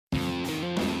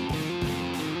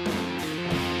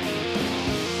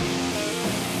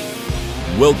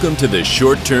Welcome to the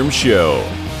Short Term Show,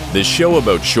 the show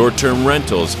about short-term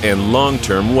rentals and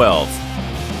long-term wealth,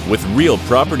 with real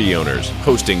property owners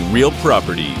hosting real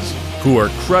properties who are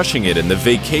crushing it in the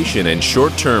vacation and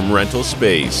short-term rental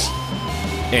space.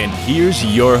 And here's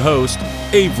your host,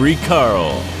 Avery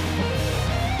Carl.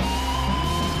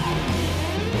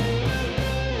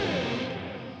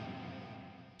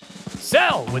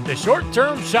 Sell with the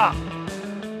Short-Term Shop.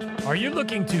 Are you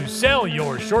looking to sell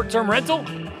your short-term rental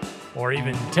or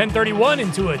even 1031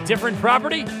 into a different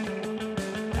property?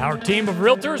 Our team of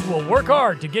realtors will work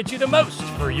hard to get you the most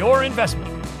for your investment.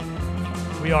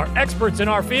 We are experts in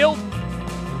our field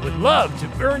and would love to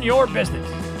earn your business.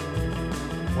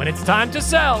 When it's time to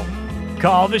sell,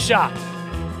 call the shop.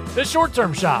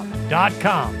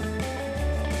 TheShortTermShop.com.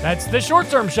 That's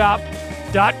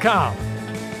TheShortTermShop.com.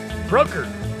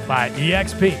 Brokered by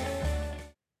EXP.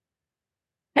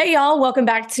 Hey, y'all. Welcome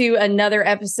back to another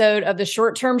episode of the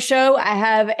Short Term Show. I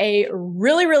have a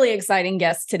really exciting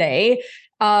guest today.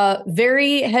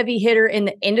 Very heavy hitter in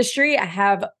the industry. I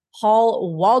have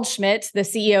Paul Waldschmidt, the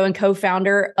CEO and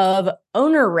co-founder of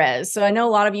OwnerRez. So I know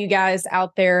a lot of you guys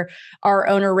out there are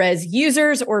OwnerRez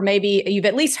users, or maybe you've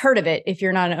at least heard of it if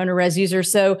you're not an OwnerRez user.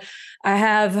 So I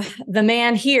have the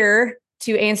man here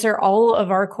to answer all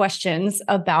of our questions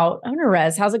about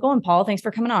OwnerRez. How's it going, Paul? Thanks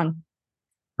for coming on.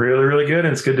 Really good.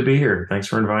 And it's good to be here. Thanks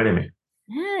for inviting me.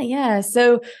 Yeah.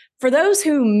 So for those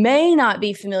who may not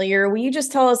be familiar, will you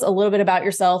just tell us a little bit about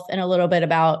yourself and a little bit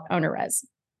about OwnerRez?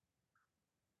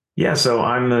 Yeah. So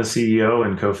I'm the CEO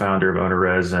and co-founder of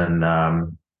OwnerRez,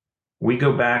 and we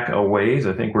go back a ways.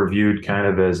 I think we're viewed kind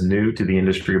of as new to the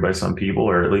industry by some people,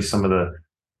 or at least some of the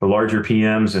larger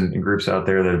PMs and groups out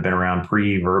there that have been around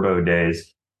pre-Verbo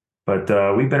days. But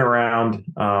we've been around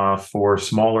for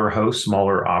smaller hosts,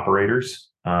 smaller operators,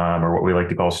 or what we like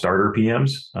to call starter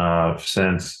PMs,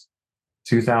 since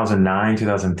 2009,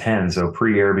 2010. So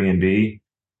pre-Airbnb,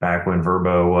 back when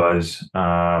Verbo was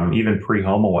even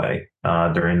pre-HomeAway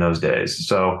during those days.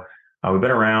 So we've been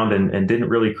around and didn't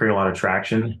really create a lot of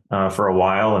traction for a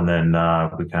while. And then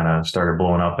we kind of started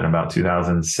blowing up in about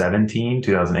 2017,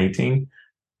 2018.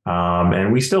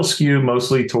 And we still skew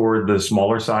mostly toward the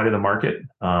smaller side of the market.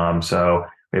 So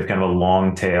we have kind of a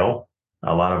long tail.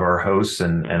 A lot of our hosts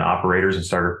and operators and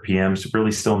starter PMs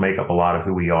really still make up a lot of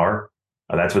who we are.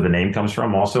 That's where the name comes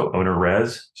from. Also,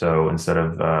 OwnerRez. So instead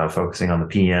of focusing on the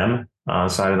PM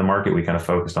side of the market, we kind of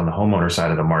focused on the homeowner side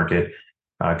of the market,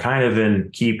 kind of in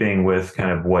keeping with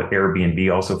kind of what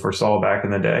Airbnb also foresaw back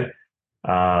in the day.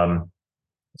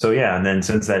 So yeah, and then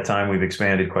since that time, we've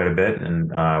expanded quite a bit, and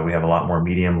we have a lot more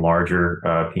medium, larger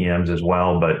PMs as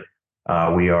well. But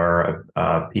we are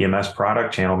a PMS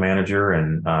product channel manager,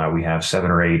 and we have 7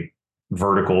 or 8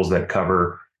 verticals that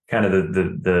cover kind of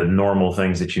the normal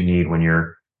things that you need when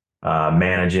you're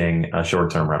managing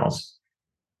short-term rentals.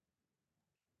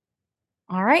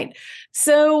 All right.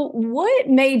 So what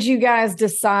made you guys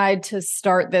decide to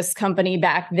start this company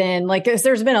back then? Like,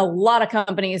 there's been a lot of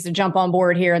companies to jump on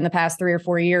board here in the past 3 or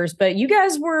 4 years, but you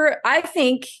guys were, I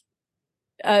think,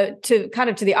 to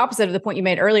the opposite of the point you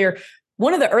made earlier,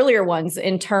 one of the earlier ones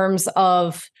in terms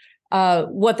of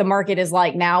what the market is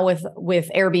like now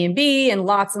with Airbnb and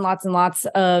lots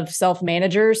of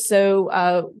self-managers.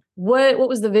 So what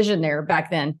was the vision there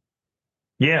back then?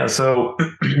 Yeah, so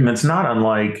it's not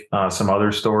unlike some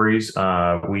other stories.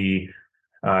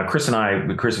 Chris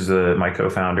is my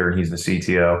co-founder, and he's the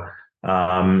CTO.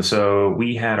 So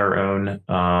we had our own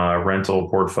rental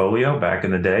portfolio back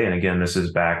in the day. And again, this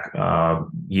is back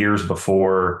years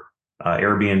before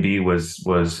Airbnb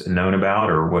was known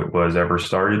about or what was ever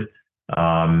started.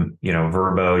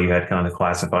 Verbo, you had kind of the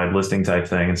classified listing type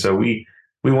thing. And so we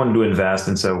wanted to invest.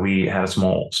 And so we had a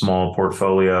small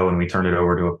portfolio, and we turned it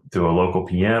over to a local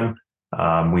PM.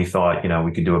 We thought,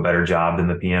 we could do a better job than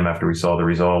the PM after we saw the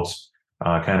results.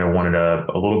 Kind of wanted a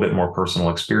little bit more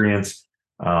personal experience.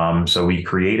 So we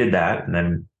created that. And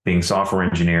then being software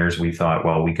engineers, we thought,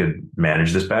 well, we could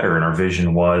manage this better. And our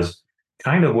vision was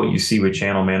kind of what you see with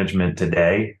channel management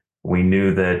today. We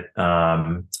knew that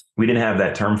we didn't have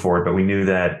that term for it, but we knew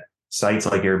that sites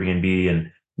like Airbnb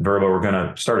and Verbo were going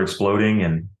to start exploding.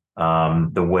 And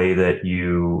the way that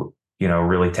you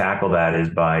really tackle that is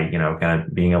by, kind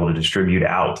of being able to distribute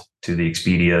out to the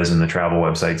Expedias and the travel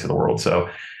websites of the world. So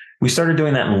we started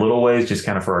doing that in little ways, just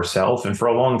kind of for ourselves. And for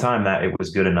a long time, that it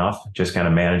was good enough, just kind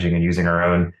of managing and using our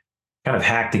own kind of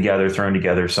thrown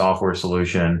together software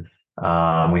solution.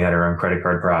 We had our own credit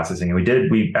card processing,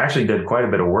 and we actually did quite a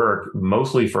bit of work,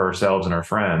 mostly for ourselves and our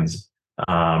friends.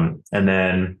 And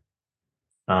then,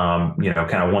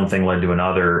 kind of one thing led to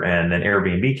another, and then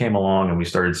Airbnb came along, and we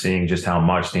started seeing just how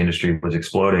much the industry was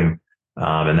exploding.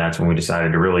 And that's when we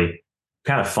decided to really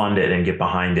kind of fund it and get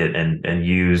behind it and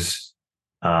use,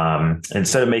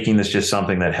 instead of making this just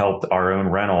something that helped our own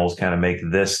rentals, kind of make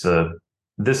this the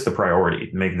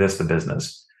priority, make this the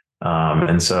business.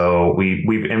 And so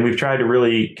we've tried to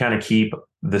really kind of keep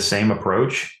the same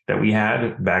approach that we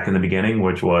had back in the beginning,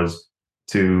 which was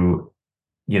to,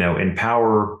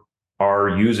 empower our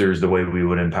users the way we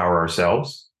would empower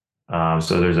ourselves.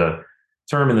 So there's a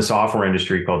term in the software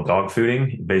industry called dog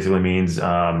fooding. It basically means,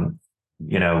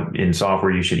 in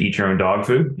software, you should eat your own dog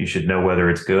food. You should know whether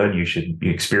it's good. You should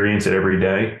experience it every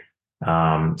day.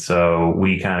 So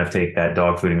we kind of take that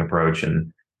dog fooding approach,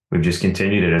 and we've just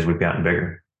continued it as we've gotten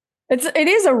bigger. It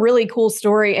is a really cool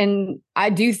story. And I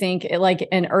do think like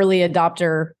an early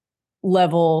adopter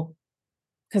level,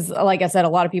 because like I said, a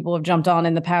lot of people have jumped on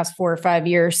in the past 4 or 5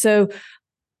 years. So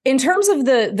in terms of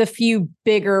the few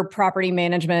bigger property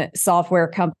management software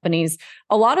companies,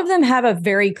 a lot of them have a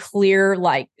very clear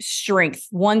like strength,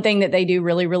 one thing that they do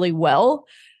really, really well.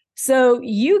 So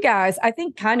you guys, I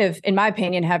think kind of, in my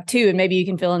opinion, have two, and maybe you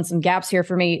can fill in some gaps here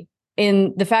for me,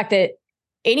 in the fact that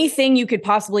anything you could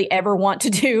possibly ever want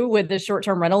to do with the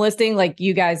short-term rental listing, like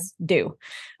you guys do.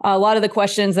 A lot of the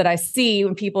questions that I see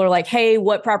when people are like, hey,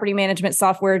 what property management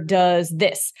software does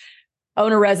this?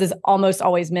 OwnerRez is almost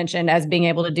always mentioned as being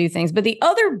able to do things. But the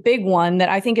other big one that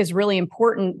I think is really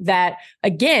important that,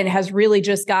 again, has really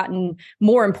just gotten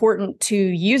more important to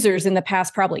users in the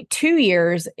past probably 2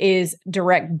 years is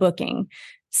direct booking.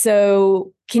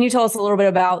 So can you tell us a little bit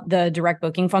about the direct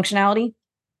booking functionality?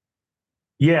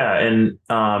 Yeah, and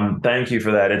thank you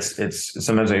for that. It's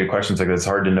sometimes I get questions like that. It's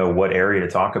hard to know what area to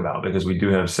talk about because we do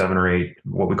have 7 or 8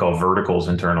 what we call verticals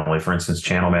internally. For instance,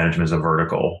 channel management is a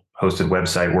vertical. Hosted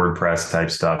website, WordPress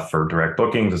type stuff for direct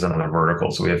bookings is another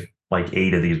vertical. So we have like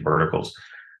 8 of these verticals,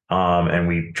 and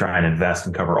we try and invest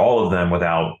and cover all of them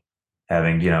without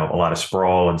having a lot of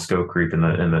sprawl and scope creep in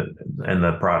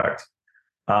the product.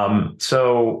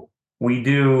 So we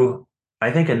do, I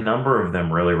think, a number of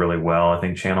them really, really well. I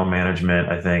think channel management,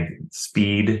 I think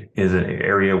speed is an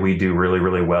area we do really,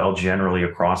 really well generally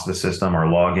across the system, our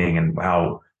logging and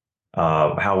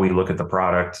how we look at the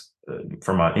product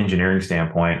from an engineering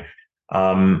standpoint.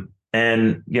 And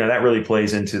that really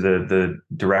plays into the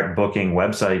direct booking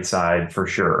website side for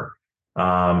sure.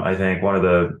 I think one of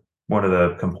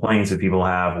the complaints that people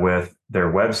have with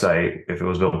their website, if it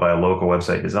was built by a local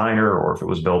website designer or if it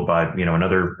was built by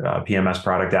another PMS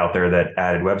product out there that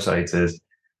added websites, is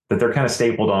that they're kind of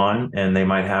stapled on and they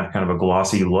might have kind of a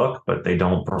glossy look, but they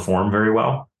don't perform very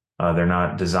well. They're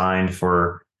not designed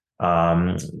for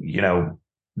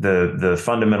the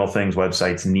fundamental things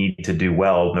websites need to do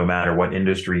well, no matter what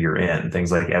industry you're in.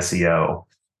 Things like SEO,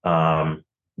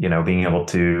 being able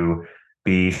to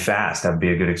be fast,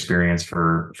 be a good experience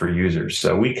for users.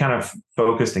 So we kind of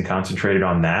focused and concentrated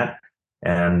on that,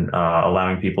 and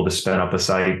allowing people to spin up a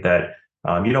site that,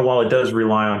 while it does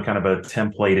rely on kind of a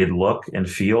templated look and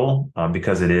feel,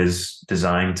 because it is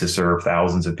designed to serve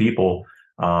thousands of people,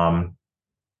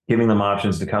 giving them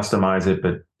options to customize it,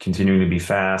 but continuing to be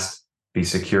fast, be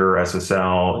secure,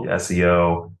 SSL,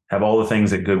 SEO, have all the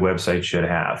things that good websites should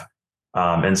have.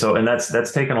 And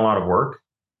that's taken a lot of work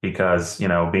because,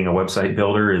 being a website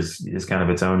builder is kind of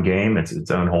its own game. It's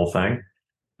its own whole thing.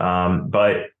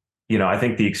 But I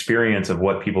think the experience of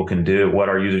what people can do, what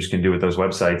our users can do with those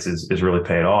websites is really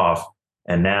paid off.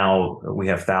 And now we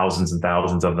have thousands and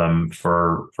thousands of them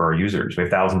for our users. We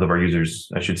have thousands of our users,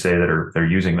 I should say, they're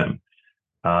using them.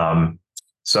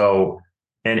 So,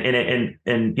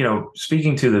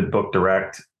 speaking to the book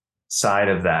direct side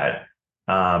of that,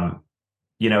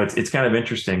 it's kind of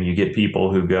interesting. You get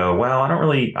people who go, well,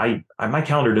 my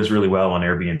calendar does really well on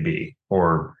Airbnb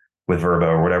or with Vrbo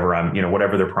or whatever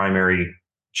whatever their primary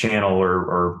channel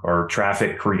or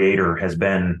traffic creator has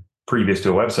been previous to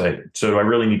a website. So do I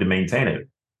really need to maintain it?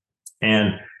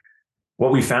 And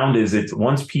what we found is it's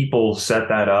once people set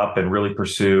that up and really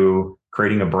pursue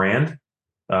creating a brand,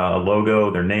 a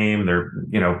logo, their name, their,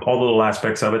 all the little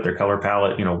aspects of it, their color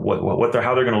palette,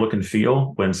 how they're going to look and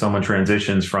feel when someone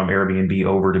transitions from Airbnb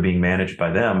over to being managed by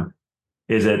them,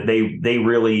 is that they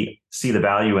really see the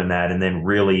value in that and then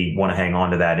really want to hang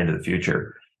on to that into the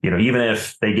future. Even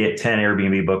if they get 10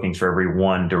 Airbnb bookings for every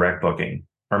one direct booking,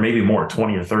 or maybe more,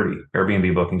 20 or 30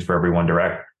 Airbnb bookings for every one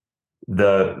direct,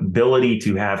 the ability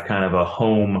to have kind of a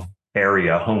home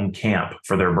area, home camp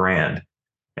for their brand,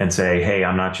 and say, hey,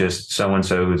 I'm not just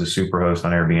so-and-so who's a super host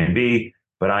on Airbnb,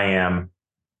 but I am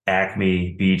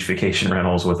Acme Beach Vacation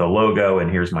Rentals with a logo,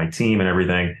 and here's my team and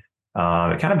everything.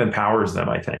 It kind of empowers them,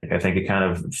 I think. I think it kind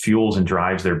of fuels and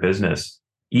drives their business,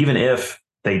 even if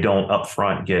they don't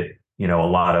upfront get, a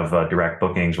lot of direct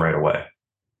bookings right away.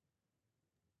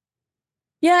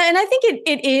 Yeah. And I think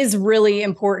it is really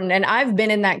important. And I've been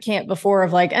in that camp before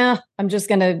of like, I'm just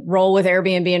going to roll with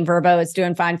Airbnb and Vrbo. It's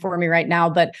doing fine for me right now.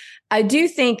 But I do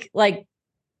think like,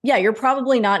 yeah, you're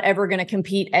probably not ever going to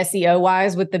compete SEO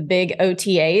wise with the big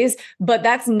OTAs, but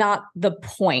that's not the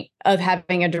point of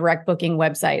having a direct booking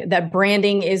website. That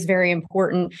branding is very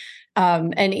important.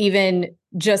 And even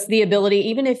just the ability,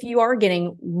 even if you are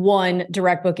getting one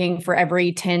direct booking for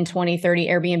every 10, 20, 30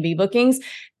 Airbnb bookings,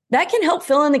 that can help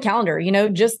fill in the calendar,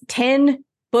 just 10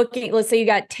 booking. Let's say you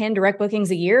got 10 direct bookings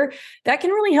a year, that can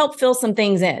really help fill some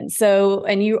things in. So,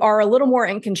 and you are a little more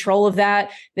in control of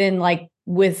that than like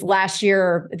with last year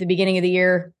or at the beginning of the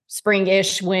year,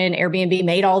 spring-ish, when Airbnb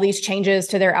made all these changes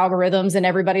to their algorithms and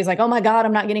everybody's like, oh my God,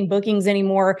 I'm not getting bookings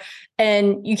anymore.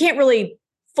 And you can't really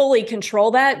fully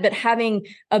control that, but having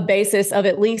a basis of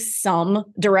at least some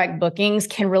direct bookings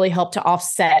can really help to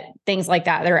offset things like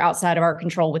that are outside of our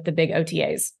control with the big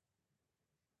OTAs.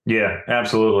 Yeah,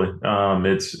 absolutely.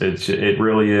 It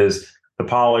really is the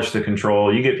polish, the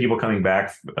control. You get people coming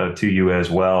back to you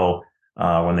as well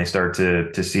when they start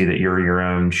to see that you're your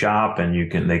own shop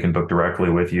and they can book directly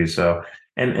with you. So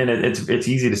it's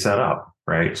easy to set up,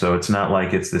 right? So it's not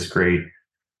like it's this great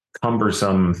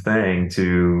cumbersome thing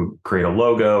to create a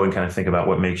logo and kind of think about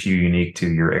what makes you unique to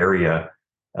your area.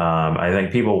 I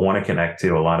think people want to connect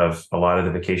to a lot of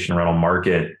the vacation rental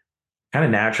market. Kind of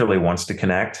naturally wants to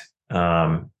connect.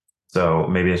 So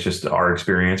maybe it's just our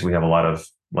experience. We have a lot of,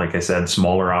 like I said,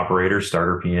 smaller operators,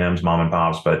 starter PMs, mom and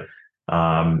pops, but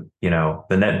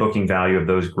the net booking value of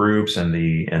those groups and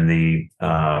the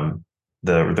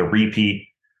repeat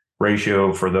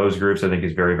ratio for those groups, I think,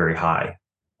 is very, very high.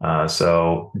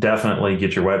 So definitely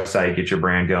get your website, get your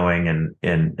brand going,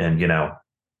 and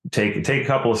take a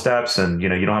couple of steps, and you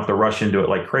don't have to rush into it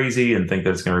like crazy and think that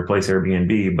it's going to replace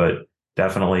Airbnb, but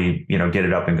definitely get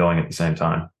it up and going at the same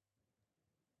time.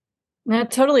 I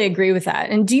totally agree with that.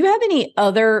 And do you have any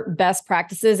other best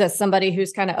practices as somebody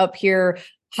who's kind of up here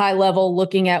high level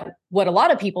looking at what a lot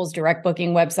of people's direct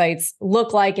booking websites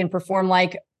look like and perform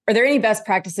like? Are there any best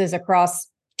practices across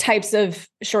types of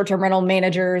short-term rental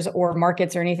managers or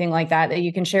markets or anything like that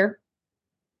you can share?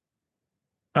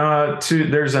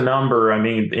 There's a number. I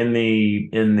mean, in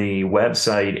the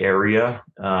website area,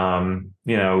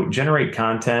 generate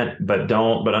content, but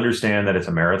understand that it's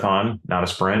a marathon, not a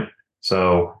sprint.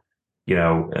 So,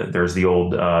 there's the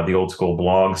old school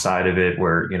blog side of it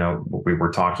where, we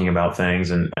were talking about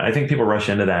things. And I think people rush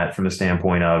into that from the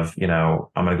standpoint of, I'm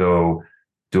going to go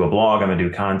do a blog, I'm going to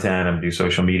do content, I'm going to do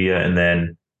social media. And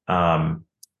then,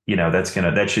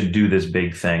 that should do this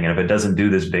big thing. And if it doesn't do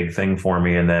this big thing for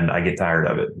me, and then I get tired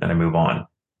of it and I move on.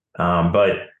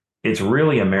 But it's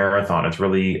really a marathon. It's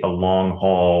really a long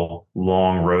haul,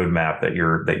 long roadmap that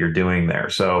you're doing there.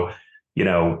 So,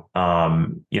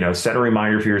 set a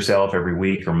reminder for yourself every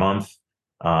week or month,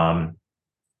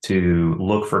 to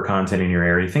look for content in your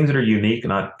area, things that are unique,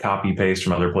 not copy paste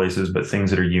from other places, but things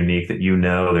that are unique that,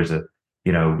 there's a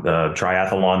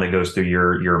triathlon that goes through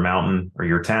your mountain or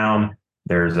your town.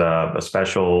 There's a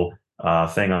special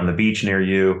thing on the beach near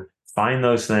you. Find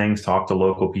those things, talk to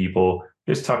local people,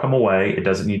 just tuck them away. It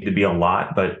doesn't need to be a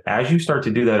lot, but as you start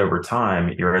to do that over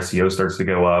time, your SEO starts to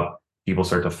go up. People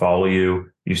start to follow you.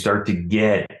 You start to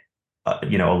get, a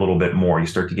little bit more. You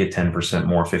start to get 10%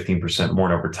 more, 15% more.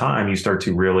 And over time, you start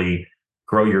to really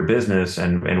grow your business,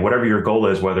 and whatever your goal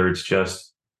is, whether it's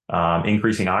just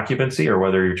increasing occupancy or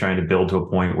whether you're trying to build to a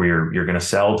point where you're going to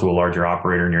sell to a larger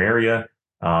operator in your area.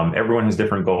 Everyone has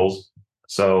different goals.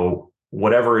 So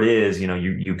whatever it is,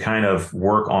 you kind of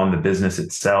work on the business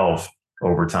itself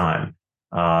over time.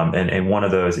 And one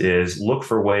of those is look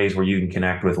for ways where you can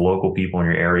connect with local people in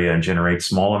your area and generate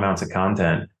small amounts of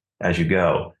content as you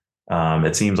go.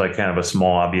 It seems like kind of a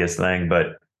small, obvious thing,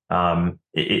 but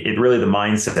it really, the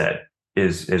mindset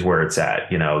is where it's at,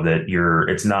 that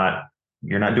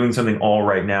you're not doing something all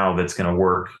right now that's going to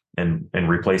work and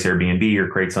replace Airbnb or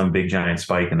create some big giant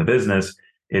spike in the business.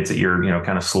 It's that you're,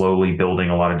 kind of slowly building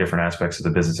a lot of different aspects of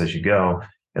the business as you go.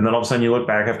 And then all of a sudden you look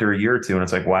back after a year or two and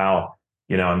it's like, wow,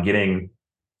 I'm getting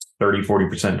 30,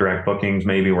 40% direct bookings,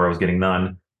 maybe, where I was getting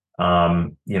none.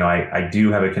 I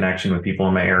do have a connection with people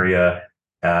in my area.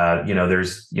 I've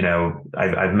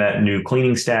met new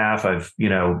cleaning staff. I've,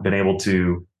 been able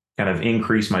to kind of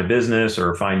increase my business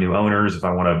or find new owners if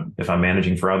I'm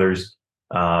managing for others.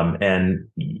 And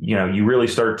you really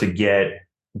start to get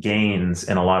gains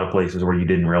in a lot of places where you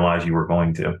didn't realize you were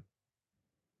going to.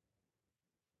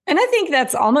 And I think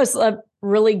that's almost a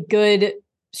really good, I don't know if it's a good example, but a really good example of like, how do you build a business? And I think that's almost a really good example of like, how do you build a business? And I think that's almost a really good example of like, how do you build a business? And I think that's almost a really good example of like, how do you build a business? And I think that's almost a really good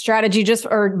strategy just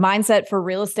or mindset for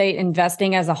real estate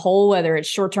investing as a whole, whether it's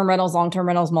short-term rentals, long-term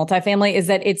rentals, multifamily, is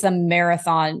that it's a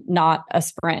marathon, not a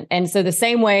sprint. And so the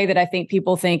same way that I think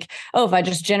people think, oh, if I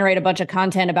just generate a bunch of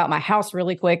content about my house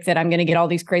really quick, that I'm going to get all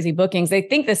these crazy bookings, they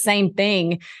think the same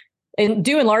thing, and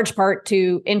due in large part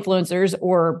to influencers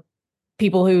or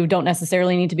people who don't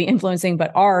necessarily need to be influencing,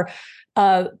 but are.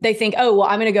 They think, oh, well,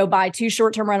 I'm going to go buy 2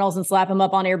 short-term rentals and slap them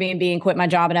up on Airbnb and quit my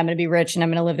job, and I'm going to be rich and I'm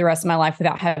going to live the rest of my life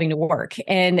without having to work.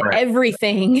 And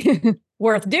everything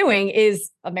worth doing is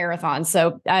a marathon.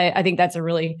 So I think that's a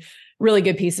really, really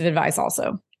good piece of advice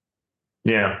also.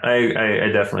 Yeah, I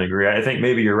definitely agree. I think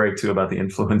maybe you're right too about the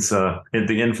influencer,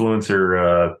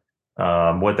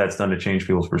 what that's done to change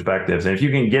people's perspectives. And if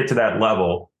you can get to that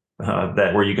level,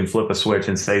 that where you can flip a switch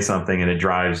and say something and it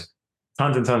drives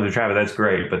tons and tons of traffic, that's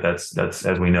great. But that's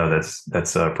as we know, that's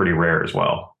pretty rare as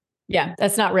well. Yeah,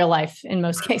 that's not real life in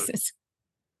most cases.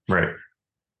 Right.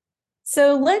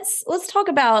 So let's talk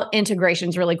about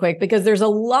integrations really quick, because there's a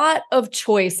lot of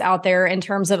choice out there in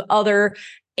terms of other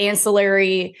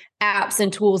ancillary apps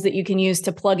and tools that you can use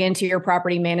to plug into your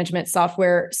property management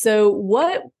software. So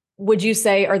what would you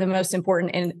say are the most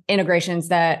important integrations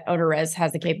that OwnerRez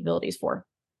has the capabilities for?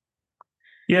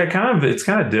 Yeah, it's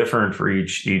kind of different for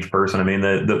each person. I mean,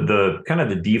 the kind of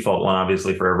the default one,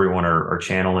 obviously, for everyone are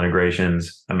channel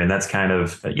integrations. I mean, that's kind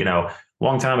of, a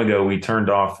long time ago, we turned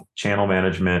off channel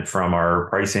management from our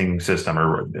pricing system,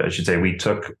 or I should say, we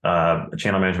took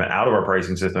channel management out of our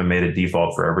pricing system and made it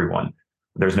default for everyone.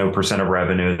 There's no percent of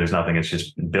revenue. There's nothing. It's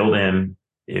just built in.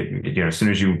 As soon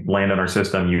as you land on our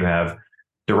system, you have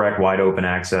direct, wide open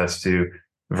access to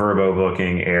Vrbo,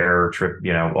 Booking, Air, Trip,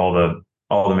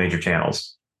 all the major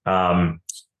channels.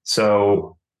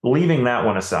 So leaving that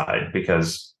one aside,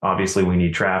 because obviously we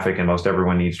need traffic and most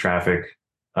everyone needs traffic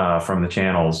from the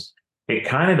channels, it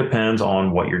kind of depends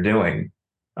on what you're doing.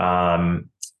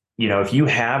 If you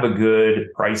have a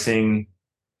good pricing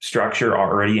structure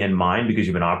already in mind because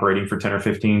you've been operating for 10 or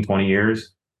 15, 20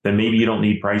 years, then maybe you don't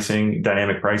need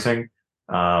dynamic pricing.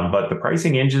 But the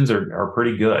pricing engines are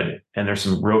pretty good. And there's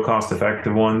some real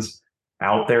cost-effective ones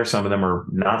out there. Some of them are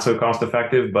not so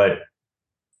cost-effective, but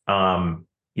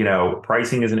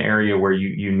pricing is an area where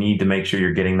you need to make sure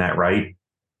you're getting that right.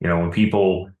 When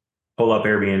people pull up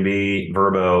Airbnb,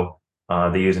 Vrbo,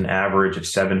 they use an average of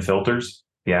 7 filters.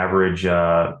 The average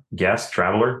guest,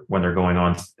 traveler, when they're going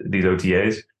on these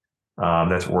OTAs,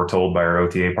 that's what we're told by our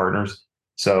OTA partners.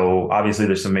 So obviously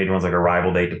there's some major ones like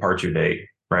arrival date, departure date,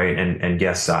 right? And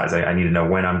guest size. I need to know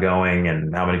when I'm going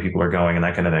and how many people are going and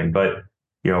that kind of thing. But,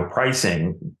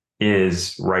 pricing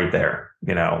is right there,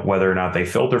 whether or not they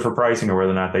filter for pricing or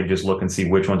whether or not they just look and see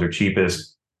which ones are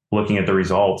cheapest, looking at the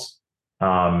results.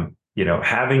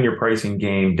 Having your pricing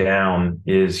game down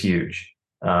is huge.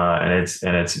 And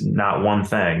it's not one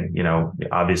thing.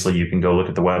 Obviously you can go look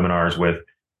at the webinars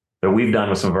that we've done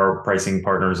with some of our pricing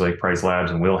partners like Price Labs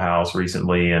and Wheelhouse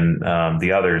recently and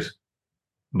the others.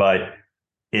 But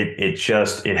it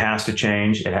has to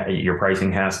change. Your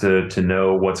pricing has to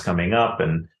know what's coming up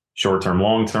and short-term,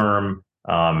 long-term,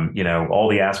 all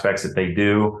the aspects that they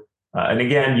do. And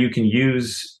again, you can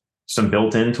use some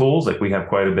built-in tools. Like we have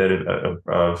quite a bit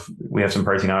we have some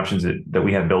pricing options that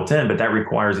we have built in, but that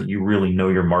requires that you really know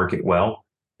your market well,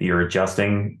 that you're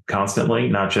adjusting constantly,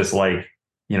 not just like,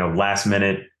 last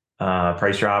minute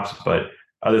price drops, but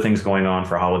other things going on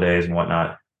for holidays and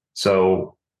whatnot.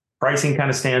 So pricing kind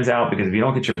of stands out because if you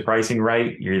don't get your pricing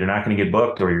right, you're either not going to get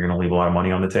booked or you're going to leave a lot of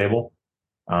money on the table.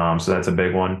 So that's a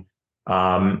big one.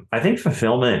 I think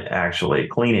fulfillment, actually,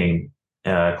 cleaning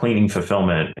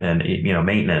fulfillment and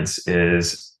maintenance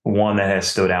is one that has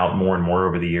stood out more and more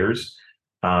over the years.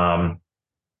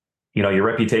 Your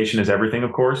reputation is everything,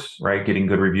 of course, right? Getting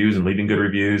good reviews and leaving good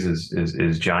reviews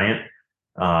is giant.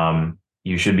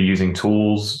 You should be using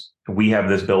tools. We have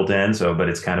this built in, but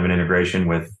it's kind of an integration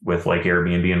with like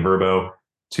Airbnb and Vrbo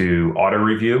to auto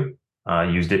review,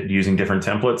 using different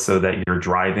templates so that you're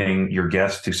driving your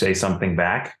guests to say something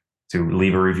back, to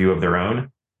leave a review of their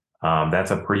own.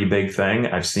 That's a pretty big thing.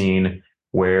 I've seen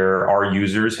where our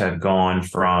users have gone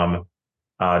from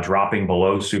dropping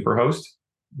below Superhost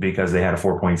because they had a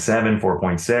 4.7,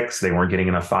 4.6. They weren't getting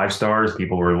enough 5 stars.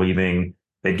 People were leaving.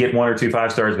 They'd get 1 or 2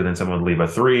 5 stars, but then someone would leave a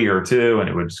 3 or 2, and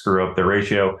it would screw up the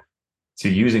ratio. To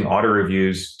using auto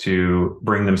reviews to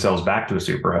bring themselves back to a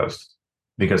Superhost,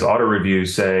 because auto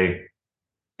reviews say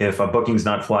if a booking's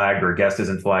not flagged or a guest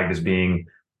isn't flagged as being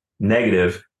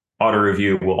negative, auto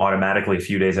review will automatically, a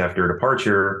few days after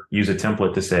departure, use a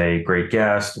template to say, great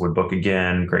guest, would book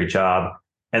again, great job.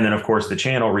 And then, of course, the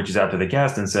channel reaches out to the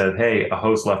guest and says, hey, a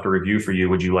host left a review for you.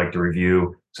 Would you like to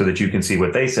review so that you can see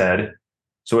what they said?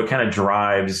 So it kind of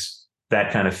drives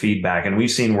that kind of feedback. And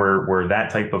we've seen where that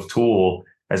type of tool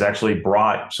has actually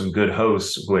brought some good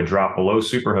hosts who had dropped below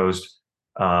Superhost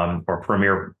or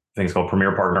Premier, I think it's called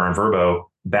Premier Partner on Verbo,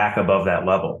 back above that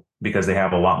level because they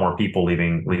have a lot more people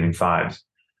leaving fives.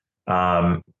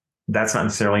 That's not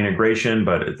necessarily integration,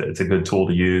 but it's a good tool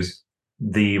to use.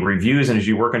 The reviews, and as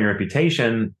you work on your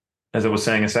reputation, as I was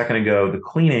saying a second ago, the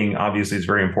cleaning obviously is a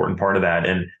very important part of that.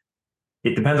 And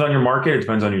it depends on your market. It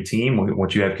depends on your team,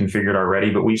 what you have configured already.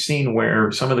 But we've seen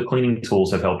where some of the cleaning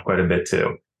tools have helped quite a bit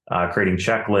too. Creating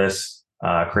checklists,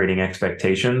 creating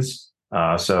expectations,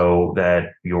 so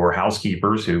that your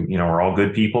housekeepers, who are all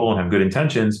good people and have good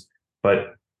intentions,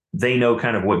 but they know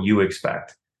kind of what you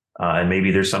expect. And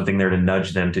maybe there's something there to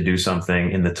nudge them to do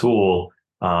something in the tool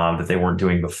that they weren't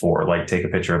doing before, like take a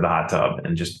picture of the hot tub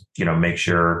and just make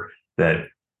sure that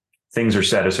things are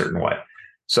set a certain way.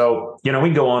 So, we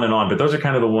can go on and on, but those are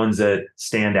kind of the ones that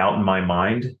stand out in my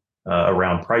mind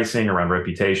around pricing, around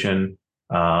reputation,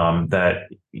 that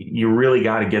you really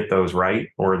got to get those right,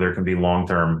 or there can be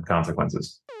long-term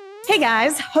consequences. Hey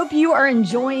guys, hope you are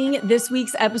enjoying this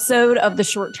week's episode of the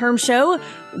Short Term Show.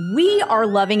 We are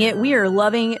loving it. We are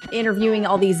loving interviewing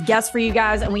all these guests for you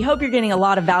guys, and we hope you're getting a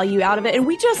lot of value out of it. And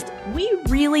we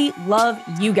really love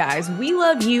you guys. We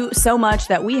love you so much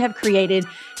that we have created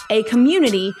a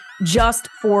community just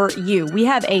for you. We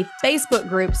have a Facebook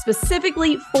group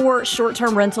specifically for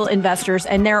short-term rental investors,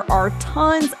 and there are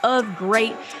tons of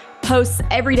great posts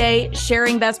every day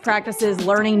sharing best practices,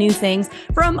 learning new things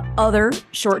from other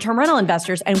short-term rental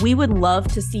investors, and we would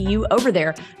love to see you over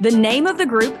there. The name of the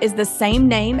group is the same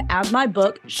name as my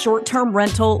book, Short-Term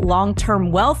Rental,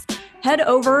 Long-Term Wealth. Head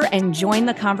over and join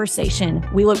the conversation.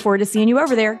 We look forward to seeing you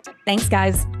over there. Thanks,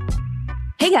 guys.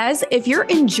 Hey guys, if you're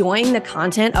enjoying the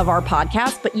content of our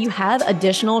podcast, but you have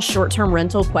additional short-term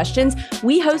rental questions,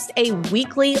 we host a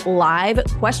weekly live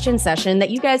question session that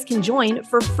you guys can join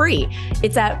for free.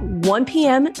 It's at 1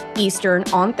 p.m. Eastern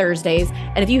on Thursdays.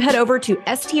 And if you head over to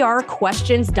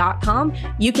strquestions.com,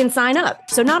 you can sign up.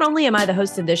 So not only am I the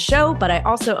host of this show, but I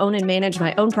also own and manage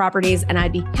my own properties, and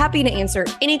I'd be happy to answer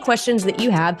any questions that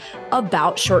you have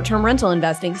about short-term rental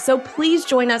investing. So please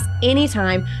join us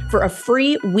anytime for a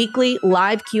free weekly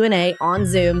live Q&A on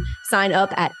Zoom. Sign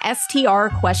up at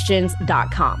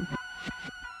strquestions.com.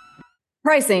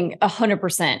 Pricing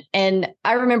 100%. And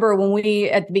I remember when we,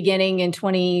 at the beginning in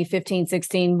 2015,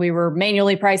 16, we were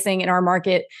manually pricing in our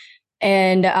market.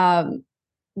 And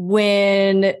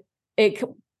when it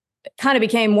kind of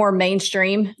became more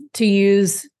mainstream to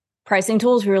use pricing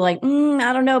tools, we were like,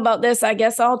 I don't know about this. I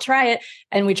guess I'll try it.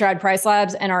 And we tried Price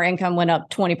Labs, and our income went up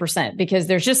 20% because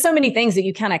there's just so many things that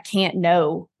you kind of can't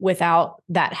know without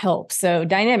that help. So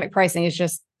dynamic pricing is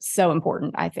just so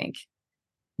important, I think.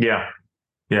 Yeah,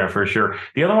 for sure.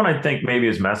 The other one I think maybe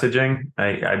is messaging.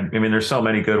 I mean, there's so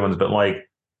many good ones, but like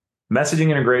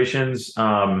messaging integrations,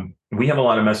 we have a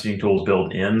lot of messaging tools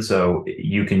built in. So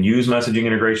you can use messaging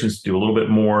integrations to do a little bit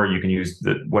more. You can use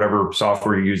whatever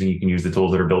software you're using, you can use the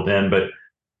tools that are built in. But,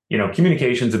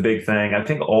 communication is a big thing. I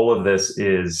think all of this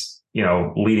is,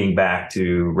 leading back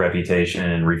to reputation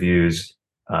and reviews.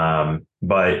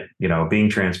 But, being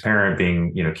transparent,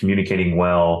 being, communicating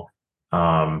well,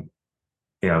 the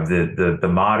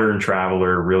modern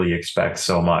traveler really expects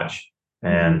so much.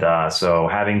 And so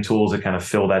having tools that kind of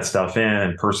fill that stuff in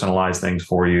and personalize things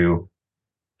for you,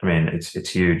 I mean, it's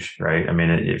huge, right? I mean,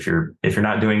 if you're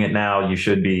not doing it now, you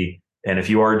should be. And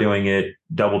if you are doing it,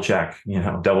 double check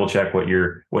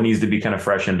what needs to be kind of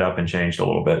freshened up and changed a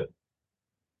little bit.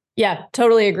 Yeah,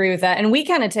 totally agree with that. And we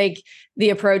kind of take the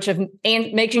approach of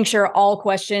making sure all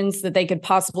questions that they could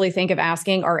possibly think of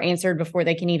asking are answered before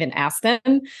they can even ask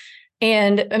them.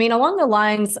 And I mean, along the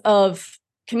lines of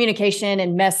communication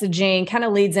and messaging kind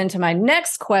of leads into my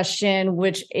next question,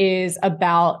 which is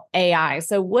about AI.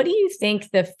 So what do you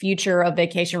think the future of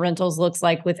vacation rentals looks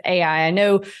like with AI? I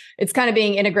know it's kind of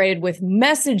being integrated with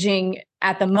messaging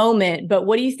at the moment, but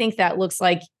what do you think that looks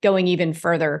like going even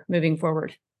further moving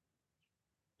forward?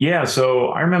 Yeah, so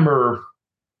I remember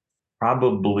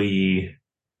probably,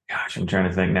 I'm trying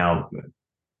to think now.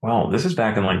 Well, this is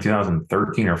back in like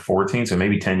 2013 or 14, so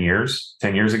maybe 10 years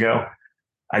ago.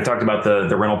 I talked about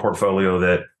the rental portfolio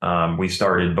that we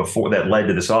started before that led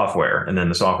to the software, and then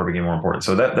the software became more important.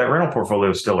 So that rental portfolio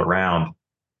is still around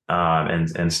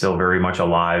and still very much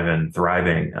alive and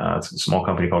thriving. It's a small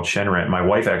company called ShenRent. My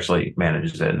wife actually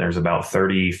manages it, and there's about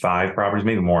 35 properties,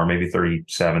 maybe more, maybe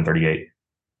 37, 38.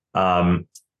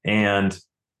 And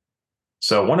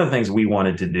so one of the things we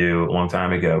wanted to do a long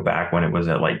time ago, back when it was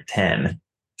at like 10,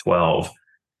 12,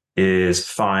 is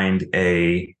find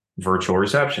a virtual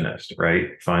receptionist, right?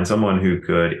 Find someone who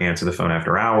could answer the phone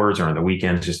after hours or on the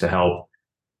weekends just to help.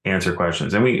 answer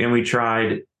questions. And we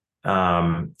tried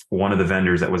one of the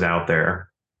vendors that was out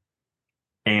there,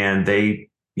 and they,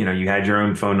 you had your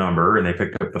own phone number and they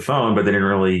picked up the phone, but they didn't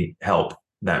really help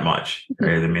that much.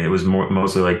 Right? I mean, it was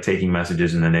mostly like taking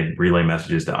messages and then they'd relay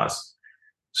messages to us.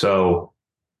 So,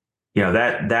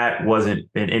 that wasn't,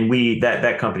 and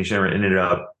that company ended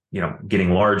up,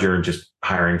 getting larger and just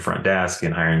hiring front desk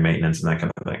and hiring maintenance and that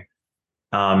kind of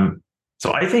thing.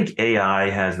 So I think AI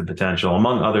has the potential,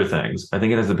 among other things, I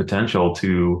think it has the potential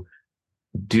to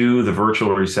do the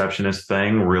virtual receptionist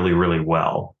thing really, really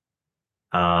well.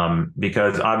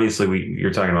 Because obviously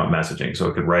you're talking about messaging. So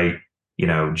it could write,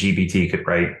 GPT could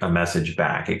write a message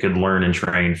back. It could learn and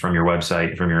train from your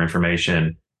website, from your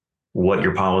information, what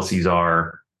your policies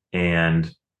are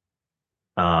and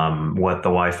what the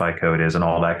Wi-Fi code is and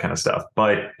all that kind of stuff.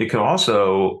 But it could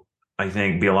also, I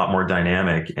think, be a lot more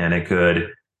dynamic, and it could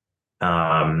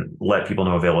let people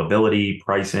know availability,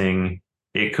 pricing.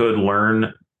 It could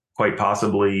learn quite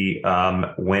possibly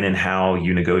when and how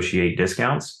you negotiate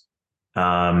discounts.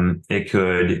 It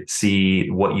could see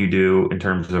what you do in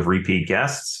terms of repeat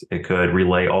guests. It could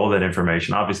relay all that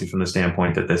information, obviously from the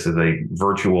standpoint that this is a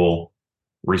virtual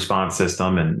response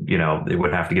system and, it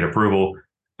would have to get approval.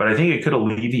 But I think it could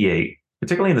alleviate,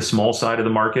 particularly in the small side of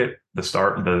the market, the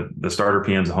starter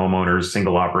PMs, homeowners,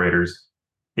 single operators.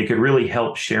 It could really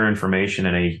help share information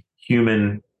in a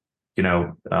human,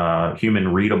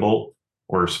 human readable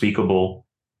or speakable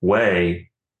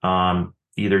way,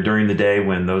 either during the day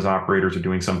when those operators are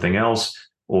doing something else,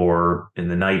 or in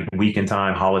the night, weekend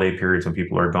time, holiday periods when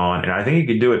people are gone. And I think you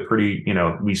could do it pretty,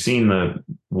 we've seen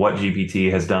what GPT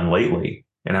has done lately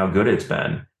and how good it's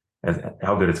been, and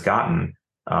how good it's gotten.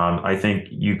 I think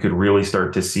you could really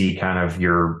start to see kind of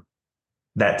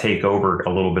that take over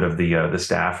a little bit of the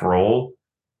staff role.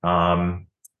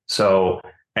 So,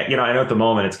 I know at the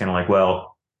moment it's kind of like,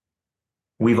 well,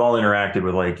 we've all interacted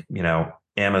with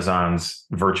Amazon's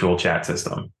virtual chat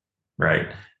system, right?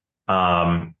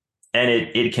 And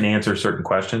it can answer certain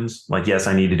questions like, yes,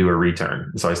 I need to do a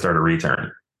return. So I start a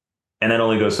return. And that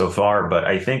only goes so far. But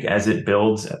I think as it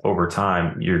builds over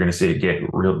time, you're going to see it get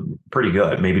pretty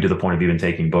good, maybe to the point of even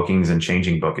taking bookings and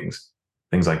changing bookings,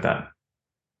 things like that.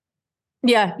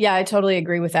 Yeah, I totally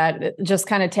agree with that. Just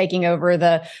kind of taking over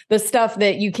the stuff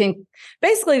that you can,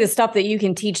 basically the stuff that you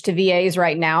can teach to VAs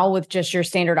right now with just your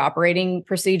standard operating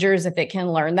procedures. If it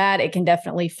can learn that, it can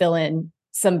definitely fill in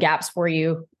some gaps for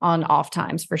you on off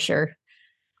times for sure.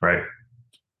 Right.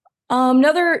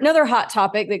 Another hot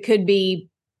topic that could be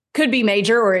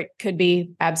major, or it could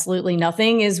be absolutely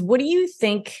nothing, is what do you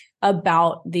think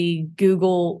about the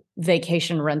Google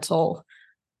vacation rental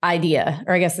idea?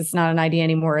 Or I guess it's not an idea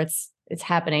anymore. It's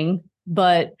happening,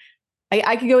 but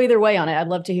I could go either way on it. I'd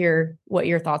love to hear what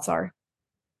your thoughts are.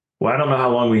 Well, I don't know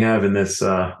how long we have in this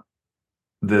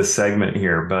segment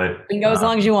here, but you can go as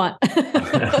long as you want.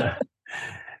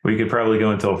 We could probably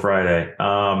go until Friday.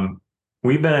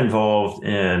 We've been involved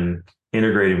in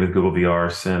integrating with Google VR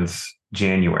since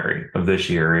January of this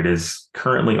year. It is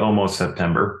currently almost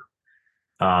September.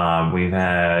 We've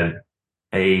had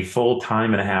a full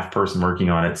time and a half person working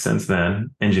on it since then,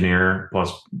 engineer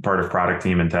plus part of product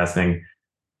team and testing,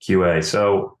 QA.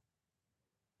 So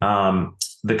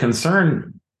the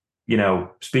concern,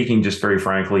 speaking just very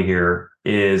frankly here,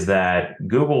 is that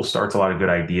Google starts a lot of good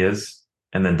ideas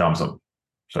and then dumps them.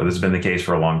 So this has been the case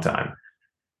for a long time.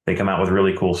 They come out with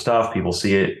really cool stuff. People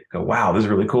see it, go, wow, this is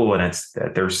really cool. And it's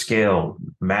at their scale.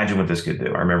 Imagine what this could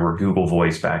do. I remember Google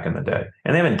Voice back in the day.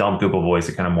 And they haven't dumped Google Voice.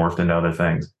 It kind of morphed into other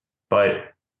things.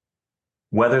 But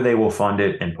whether they will fund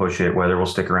it and push it, whether it will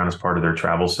stick around as part of their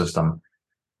travel system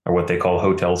or what they call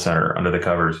hotel center under the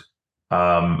covers,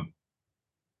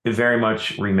 it very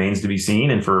much remains to be seen.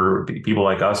 And for people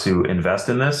like us who invest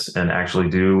in this and actually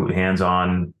do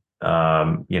hands-on,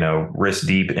 risk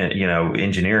deep,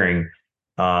 engineering,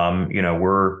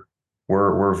 we're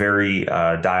very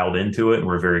dialed into it, and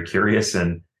we're very curious.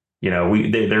 And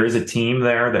there is a team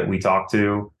there that we talk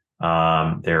to.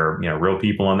 There are real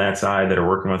people on that side that are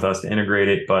working with us to integrate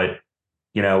it. But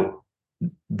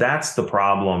that's the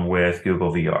problem with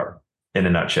Google VR in a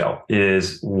nutshell.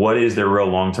 Is what is their real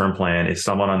long-term plan? Is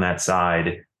someone on that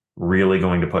side really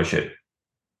going to push it?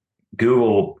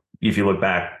 Google, if you look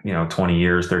back 20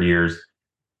 years, 30 years,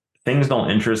 things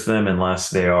don't interest them unless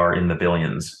they are in the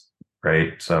billions,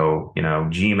 right? So,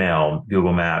 Gmail,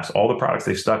 Google Maps, all the products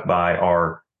they've stuck by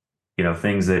are,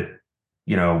 things that,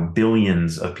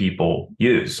 billions of people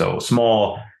use. So a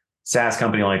small SaaS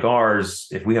company like ours,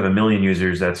 if we have 1 million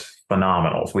users, that's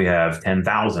phenomenal. If we have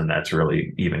 10,000, that's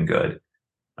really even good.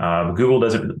 Google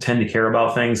doesn't tend to care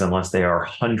about things unless they are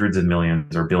hundreds of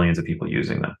millions or billions of people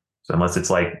using them. So unless it's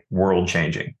like world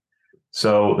changing.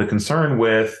 So the concern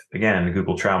with, again, the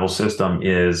Google travel system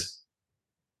is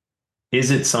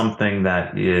it something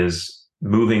that is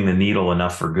moving the needle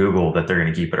enough for Google that they're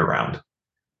going to keep it around?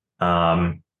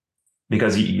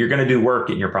 Because you're going to do work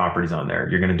getting your properties on there.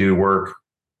 You're going to do work.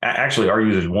 Actually, our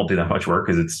users won't do that much work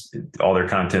because it's all their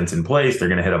content's in place. They're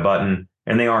going to hit a button,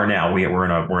 and they are now. We're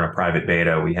in a private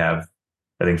beta. We have,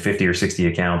 I think, 50 or 60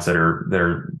 accounts that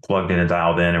are plugged in and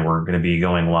dialed in, and we're going to be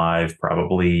going live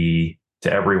probably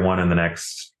to everyone in the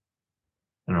next,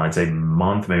 I don't know, I'd say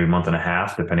month, maybe month and a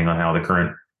half, depending on how the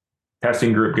current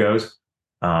testing group goes.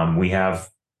 We have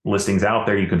listings out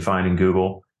there you can find in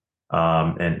Google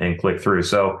and click through.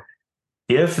 So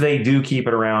if they do keep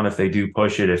it around, if they do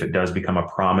push it, if it does become a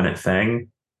prominent thing,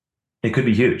 it could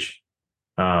be huge.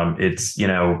 There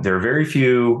are very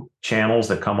few channels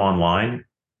that come online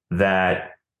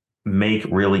that make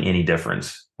really any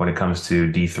difference when it comes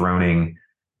to dethroning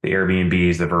the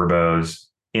Airbnbs, the Verbos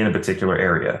in a particular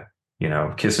area.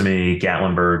 Kissimmee,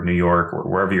 Gatlinburg, New York, or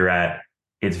wherever you're at,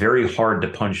 it's very hard to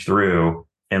punch through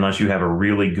unless you have a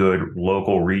really good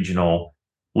local regional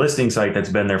listing site that's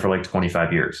been there for like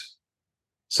 25 years.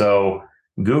 So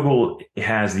Google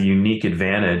has the unique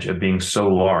advantage of being so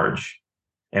large.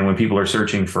 And when people are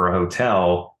searching for a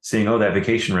hotel, seeing, that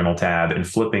vacation rental tab and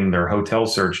flipping their hotel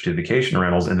search to vacation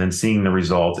rentals and then seeing the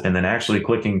result and then actually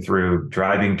clicking through,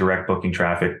 driving direct booking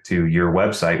traffic to your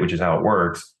website, which is how it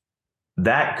works,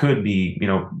 that could be,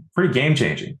 pretty game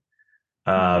changing.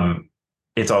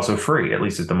 It's also free, at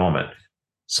least at the moment.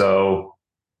 So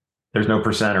there's no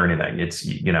percent or anything. It's,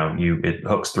 it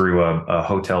hooks through a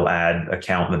hotel ad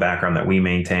account in the background that we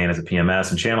maintain as a PMS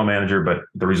and channel manager, but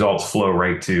the results flow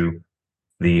right to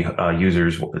the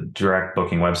user's direct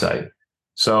booking website.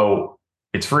 So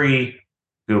it's free.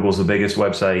 Google's the biggest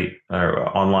website or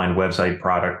online website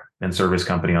product and service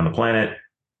company on the planet.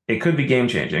 It could be game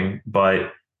changing,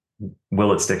 but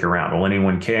will it stick around? Will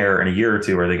anyone care in a year or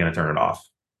two? Or are they going to turn it off?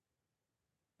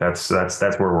 That's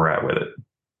where we're at with it.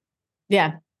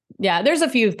 Yeah. Yeah. There's a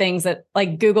few things that,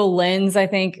 like Google Lens, I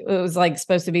think it was like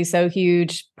supposed to be so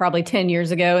huge probably 10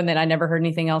 years ago. And then I never heard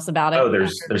anything else about it. Oh,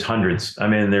 there's hundreds. I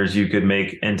mean, you could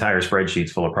make entire spreadsheets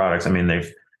full of products. I mean, they've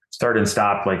started and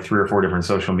stopped like 3 or 4 different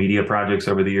social media projects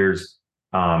over the years.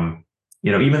 Even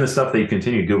the stuff they've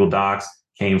continued, Google Docs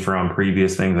came from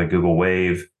previous things like Google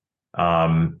Wave.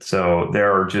 So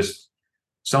there are just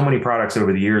so many products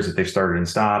over the years that they've started and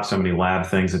stopped, so many lab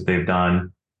things that they've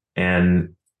done.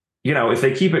 And, if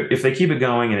they keep it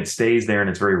going and it stays there and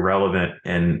it's very relevant,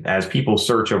 and as people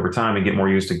search over time and get more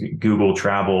used to Google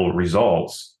travel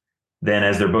results, then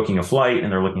as they're booking a flight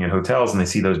and they're looking at hotels and they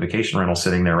see those vacation rentals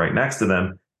sitting there right next to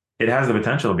them, it has the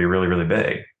potential to be really, really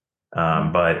big.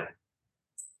 But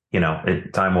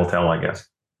time will tell, I guess.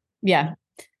 Yeah.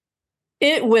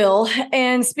 It will.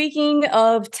 And speaking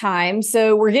of time,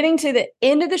 so we're getting to the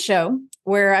end of the show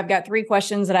where I've got 3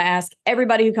 questions that I ask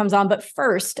everybody who comes on. But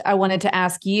first, I wanted to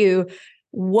ask you,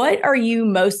 what are you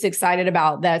most excited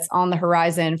about that's on the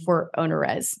horizon for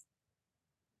OwnerRez?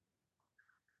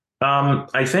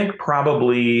 I think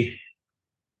probably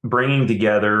bringing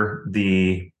together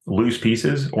the loose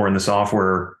pieces, or in the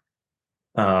software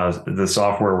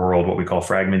world, what we call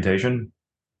fragmentation.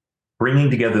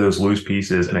 Bringing together those loose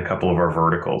pieces in a couple of our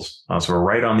verticals. So we're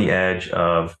right on the edge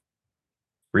of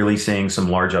really seeing some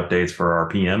large updates for our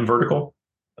PM vertical,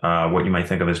 what you might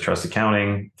think of as trust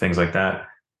accounting, things like that.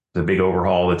 The big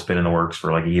overhaul that's been in the works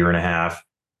for like a year and a half.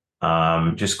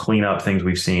 Just clean up things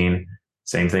we've seen.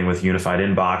 Same thing with unified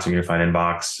inbox.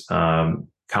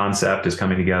 Concept is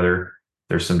coming together.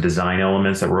 There's some design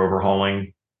elements that we're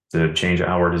overhauling to change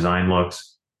how our design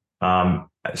looks.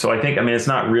 So I think, it's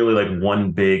not really like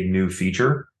one big new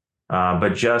feature, but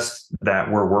just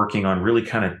that we're working on really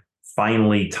kind of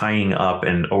finally tying up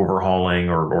and overhauling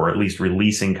or at least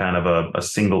releasing kind of a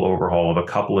single overhaul of a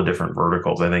couple of different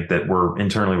verticals. I think that we're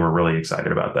really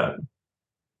excited about that.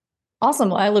 Awesome.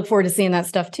 Well, I look forward to seeing that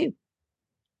stuff too.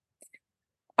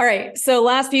 All right. So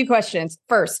last few questions.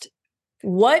 First,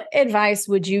 what advice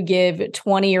would you give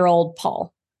 20-year-old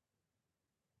Paul?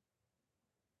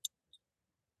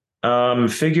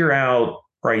 Figure out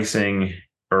pricing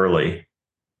early.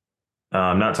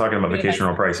 I'm not talking about vacation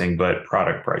rental pricing, but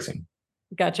product pricing.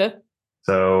 Gotcha.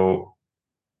 So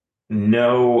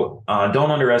don't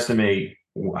underestimate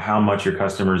how much your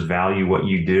customers value what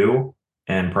you do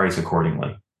and price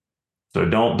accordingly. So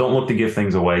don't look to give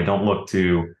things away. Don't look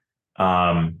to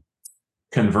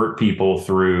convert people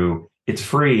through it's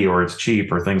free or it's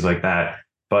cheap or things like that.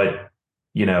 But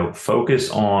focus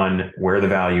on where the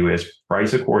value is,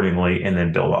 price accordingly, and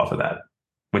then build off of that,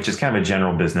 which is kind of a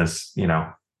general business,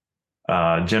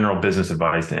 general business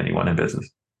advice to anyone in business.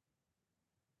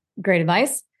 Great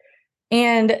advice.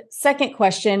 And second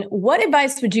question, what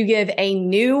advice would you give a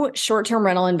new short-term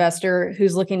rental investor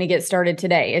who's looking to get started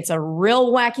today? It's a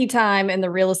real wacky time in the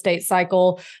real estate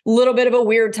cycle, a little bit of a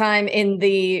weird time in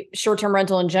the short-term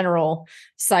rental in general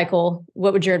cycle.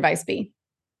 What would your advice be?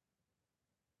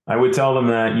 I would tell them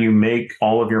that you make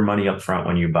all of your money up front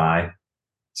when you buy.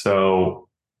 So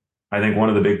I think one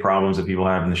of the big problems that people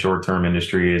have in the short-term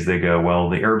industry is they go, well,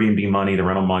 the Airbnb money, the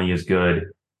rental money is good.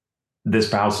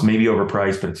 This house may be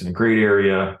overpriced, but it's in a great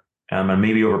area.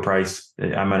 Maybe overpriced.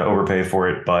 I'm going to overpay for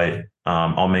it, but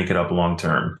I'll make it up long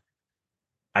term.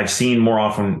 I've seen more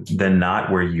often than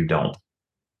not where you don't,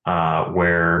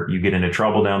 where you get into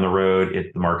trouble down the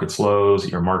road. The market slows,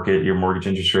 your mortgage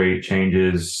interest rate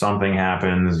changes, something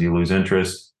happens, you lose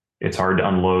interest. It's hard to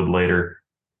unload later.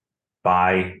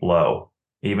 Buy low,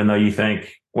 even though you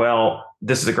think, well,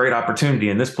 this is a great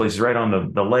opportunity and this place is right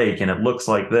on the lake and it looks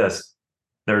like this.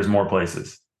 There's more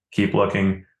places. Keep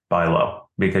looking, buy low,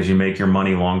 because you make your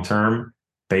money long-term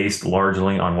based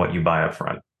largely on what you buy up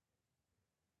front.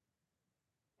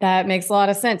 That makes a lot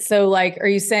of sense. So like, are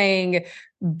you saying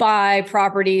buy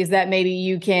properties that maybe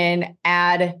you can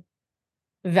add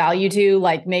value to,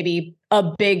 like maybe a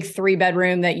big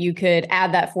 3-bedroom that you could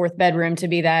add that 4th bedroom to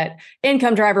be that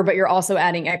income driver, but you're also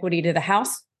adding equity to the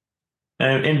house?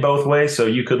 And in both ways. So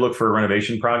you could look for a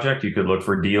renovation project. You could look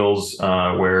for deals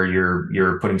where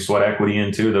you're putting sweat equity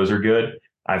into. Those are good.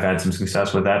 I've had some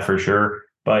success with that for sure.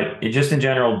 But just in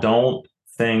general, don't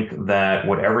think that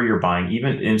whatever you're buying,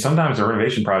 and sometimes the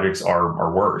renovation projects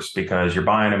are worse because you're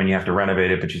buying them and you have to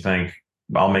renovate it, but you think,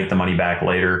 I'll make the money back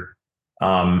later.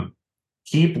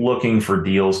 Keep looking for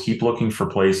deals. Keep looking for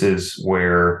places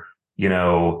where,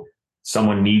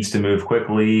 someone needs to move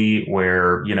quickly,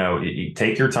 where, you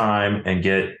take your time and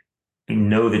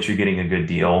know that you're getting a good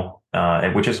deal,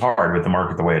 which is hard with the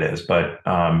market the way it is. But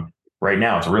right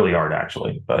now it's really hard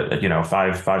actually. But,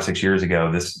 5-6 years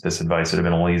ago, this advice would have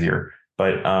been a little easier.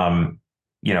 But,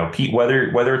 Pete,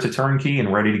 whether it's a turnkey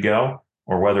and ready to go,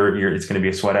 or whether it's going to be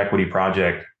a sweat equity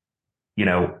project,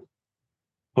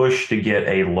 push to get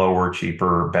a lower,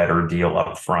 cheaper, better deal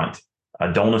up front.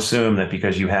 Don't assume that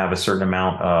because you have a certain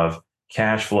amount of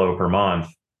cash flow per month,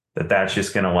 that's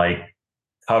just going to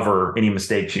cover any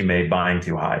mistakes you made buying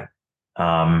too high.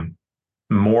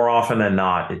 More often than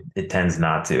not, it tends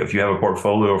not to. If you have a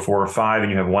portfolio of 4 or 5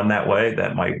 and you have one that way,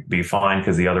 that might be fine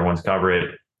because the other ones cover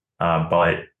it.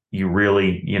 But you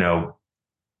really,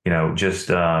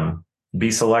 just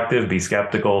be selective, be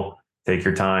skeptical, take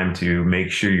your time to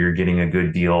make sure you're getting a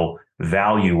good deal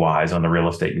value-wise on the real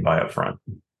estate you buy up front.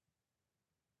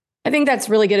 I think that's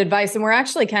really good advice. And we're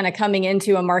actually kind of coming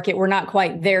into a market. We're not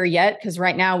quite there yet because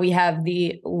right now we have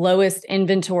the lowest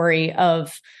inventory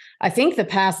of, I think, the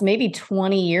past maybe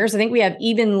 20 years. I think we have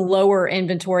even lower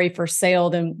inventory for sale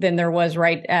than there was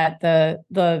right at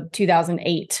the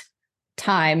 2008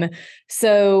 time.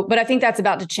 So, but I think that's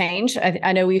about to change.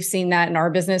 I know we've seen that in our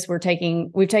business. We've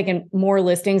taken more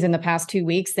listings in the past 2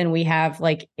 weeks than we have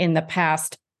in the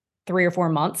past 3 or 4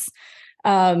 months.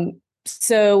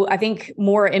 So I think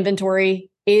more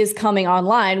inventory is coming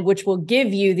online, which will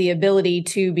give you the ability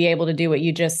to be able to do what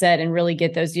you just said and really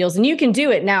get those deals. And you can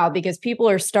do it now because people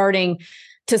are starting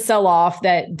to sell off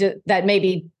that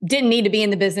maybe didn't need to be in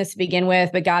the business to begin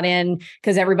with, but got in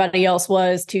because everybody else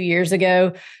was 2 years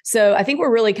ago. So I think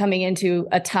we're really coming into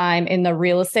a time in the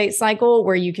real estate cycle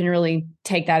where you can really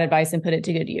take that advice and put it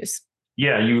to good use.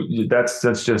 Yeah, that's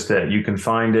just it. You can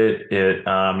find it.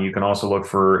 You can also look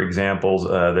for examples.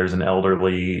 There's an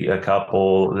elderly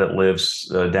couple that lives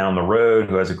down the road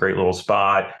who has a great little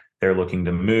spot. They're looking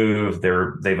to move.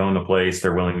 They've owned the place.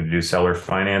 They're willing to do seller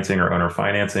financing or owner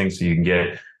financing, so you can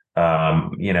get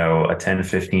a 10 to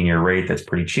 15 year rate that's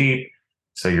pretty cheap.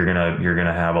 So you're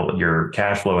gonna have your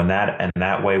cash flow in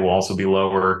that way will also be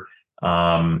lower.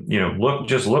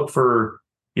 Look for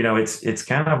it's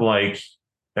kind of like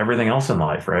everything else in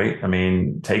life, right? I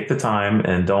mean, take the time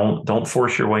and don't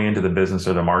force your way into the business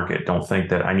or the market. Don't think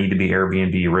that I need to be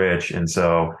Airbnb rich. And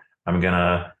so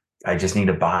I just need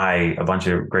to buy a bunch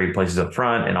of great places up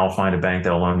front and I'll find a bank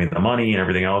that'll loan me the money and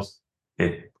everything else.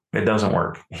 It doesn't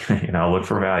work. Look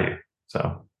for value.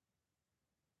 So.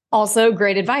 Also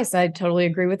great advice. I totally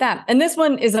agree with that. And this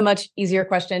one is a much easier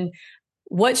question.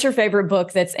 What's your favorite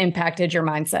book that's impacted your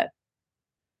mindset?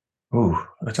 Ooh,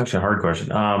 that's actually a hard question.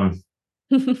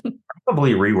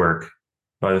 Probably Rework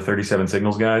by the 37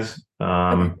 Signals guys.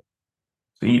 Okay.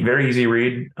 Very easy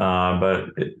read, but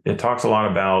it talks a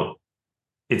lot about,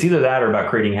 it's either that or about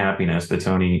creating happiness.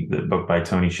 The book by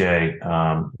Tony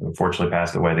Hsieh, unfortunately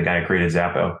passed away. The guy who created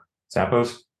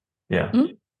Zappos. Yeah.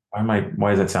 Mm-hmm. Why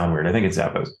does that sound weird? I think it's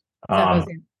Zappos. Zappos.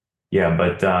 Yeah,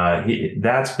 but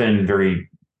that's been very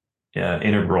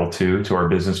integral to our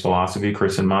business philosophy,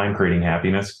 Chris and mine, creating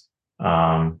happiness.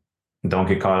 Don't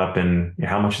get caught up in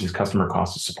how much does this customer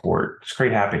cost to support. Just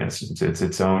create happiness. It's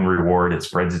its own reward. It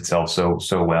spreads itself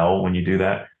so well when you do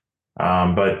that.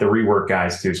 But the rework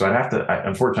guys too. So I'd have to.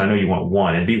 Unfortunately, I know you want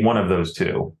one. It'd be one of those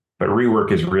two. But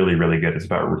rework is really really good. It's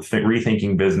about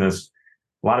rethinking business.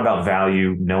 A lot about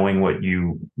value, knowing what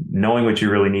you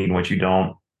really need and what you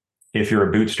don't. If you're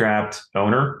a bootstrapped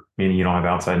owner, meaning you don't have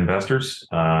outside investors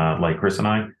like Chris and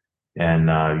I,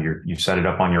 and you've set it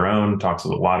up on your own, talks a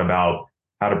lot about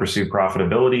how to pursue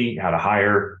profitability, how to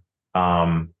hire,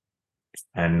 and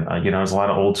there's a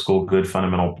lot of old school, good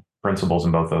fundamental principles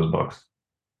in both those books.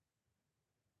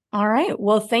 All right.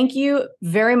 Well, thank you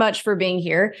very much for being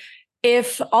here.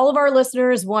 If all of our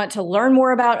listeners want to learn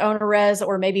more about OwnerRez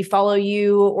or maybe follow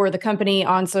you or the company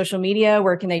on social media,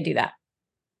 where can they do that?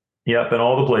 Yep, in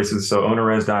all the places. So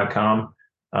OwnerRez.com.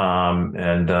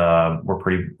 And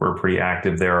we're pretty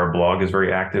active there. Our blog is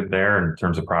very active there in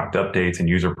terms of product updates and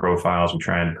user profiles. We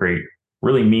try and create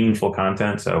really meaningful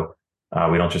content. So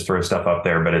we don't just throw stuff up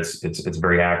there, but it's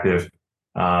very active.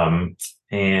 And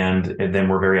then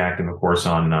we're very active, of course,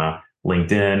 on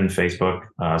LinkedIn, Facebook.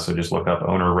 So just look up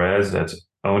OwnerRez. That's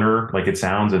owner like it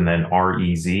sounds, and then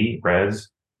REZ Rez,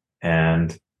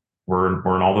 and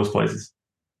we're in all those places.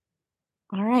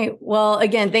 All right. Well,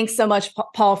 again, thanks so much,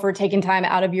 Paul, for taking time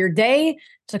out of your day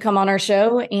to come on our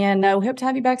show, and we hope to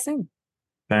have you back soon.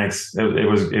 Thanks. It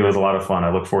was a lot of fun.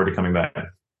 I look forward to coming back.